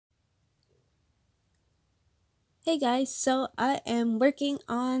Hey guys, so I am working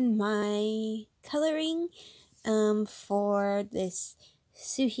on my coloring for this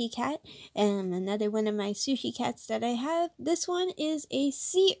sushi cat, and another one of my sushi cats that I have. This one is a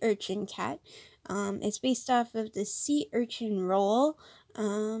sea urchin cat. It's based off of the sea urchin roll.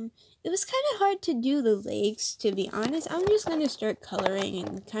 It was kind of hard to do the legs, to be honest. I'm just going to start coloring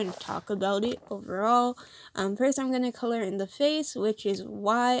and kind of talk about it overall. First I'm going to color in the face, which is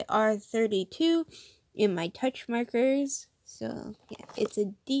YR32 in my touch markers. So yeah, it's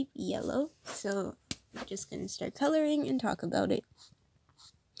a deep yellow. So I'm just gonna start coloring and talk about it.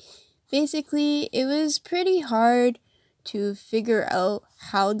 Basically, it was pretty hard to figure out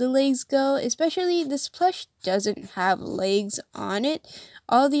how the legs go, especially this plush doesn't have legs on it.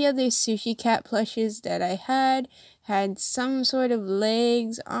 All the other sushi cat plushes that I had some sort of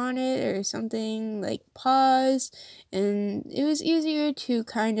legs on it or something like paws, and it was easier to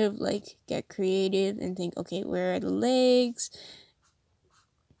kind of like get creative and think, okay, where are the legs?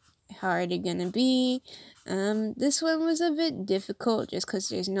 How are they gonna be? This one was a bit difficult just because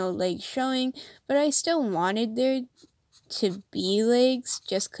there's no legs showing, but I still wanted there to be legs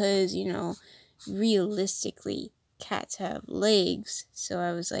just because, you know, realistically cats have legs. So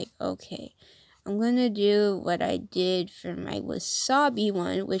I was like, okay, I'm gonna do what I did for my wasabi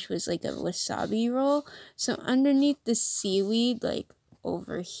one, which was like a wasabi roll. So underneath the seaweed, like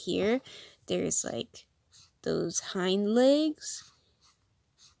over here, there's like those hind legs.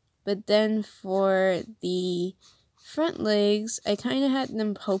 But then for the front legs, I kind of had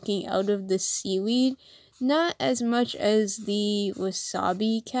them poking out of the seaweed. Not as much as the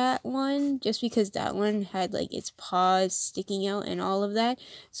wasabi cat one, just because that one had like its paws sticking out and all of that.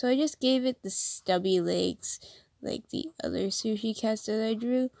 So I just gave it the stubby legs like the other sushi cats that I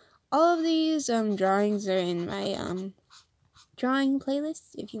drew. All of these drawings are in my drawing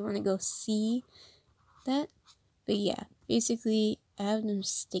playlist if you want to go see that. But yeah, basically I have them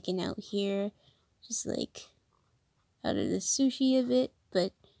sticking out here, just like out of the sushi a bit,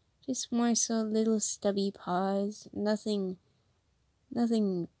 but just more so little stubby paws, nothing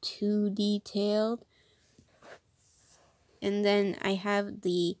too detailed. And then I have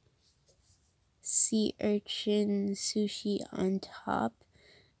the sea urchin sushi on top.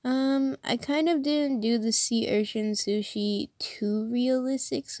 I kind of didn't do the sea urchin sushi too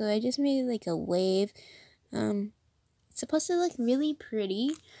realistic, so I just made it like a wave. It's supposed to look really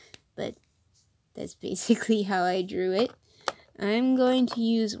pretty, but that's basically how I drew it. I'm going to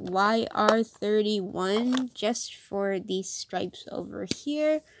use YR31 just for these stripes over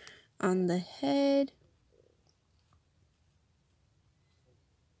here on the head.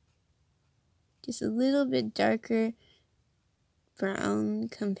 Just a little bit darker brown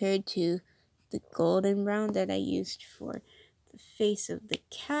compared to the golden brown that I used for the face of the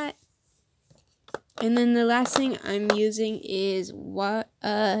cat. And then the last thing I'm using is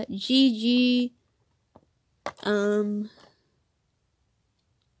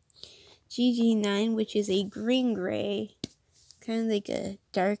GG9, which is a green gray, kind of like a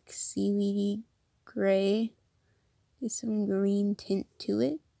dark seaweedy gray. There's some green tint to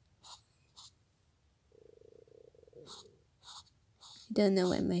it. I don't know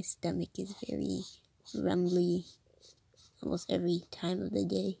why my stomach is very rumbly almost every time of the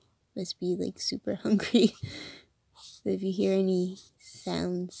day. Must be like super hungry. So if you hear any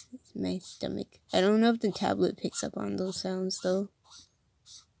sounds, it's my stomach. I don't know if the tablet picks up on those sounds though.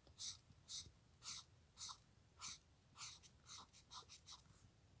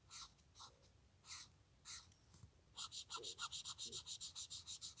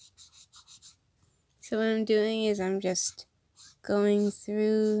 So what I'm doing is I'm just going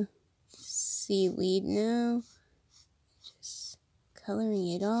through seaweed now, just coloring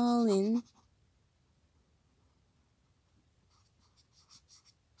it all in.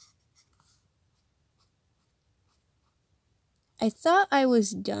 I thought I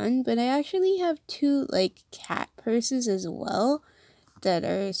was done, but I actually have two like cat purses as well that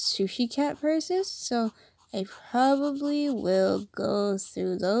are sushi cat purses, so I probably will go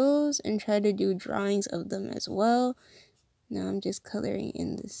through those and try to do drawings of them as well. Now I'm just coloring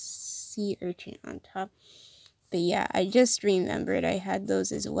in the sea urchin on top. But yeah, I just remembered I had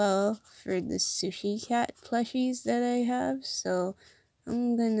those as well for the sushi cat plushies that I have, so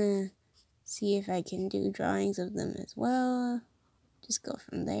I'm gonna see if I can do drawings of them as well. Just go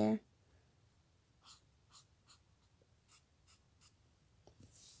from there.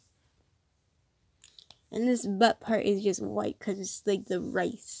 And this butt part is just white because it's like the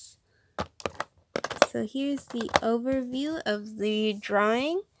rice. So here's the overview of the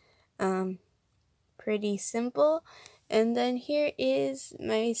drawing. Pretty simple. And then here is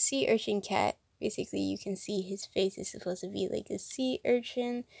my sea urchin cat Basically, you can see his face is supposed to be like a sea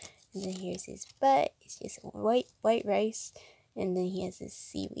urchin, and then here's his butt. It's just white rice, and then he has this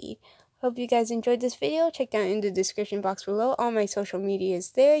seaweed. Hope you guys enjoyed this video. Check down in the description box below. All my social media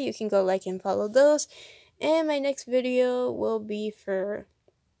is there. You can go like and follow those. And my next video will be for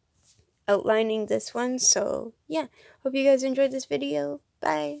outlining this one. So yeah, hope you guys enjoyed this video.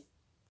 Bye.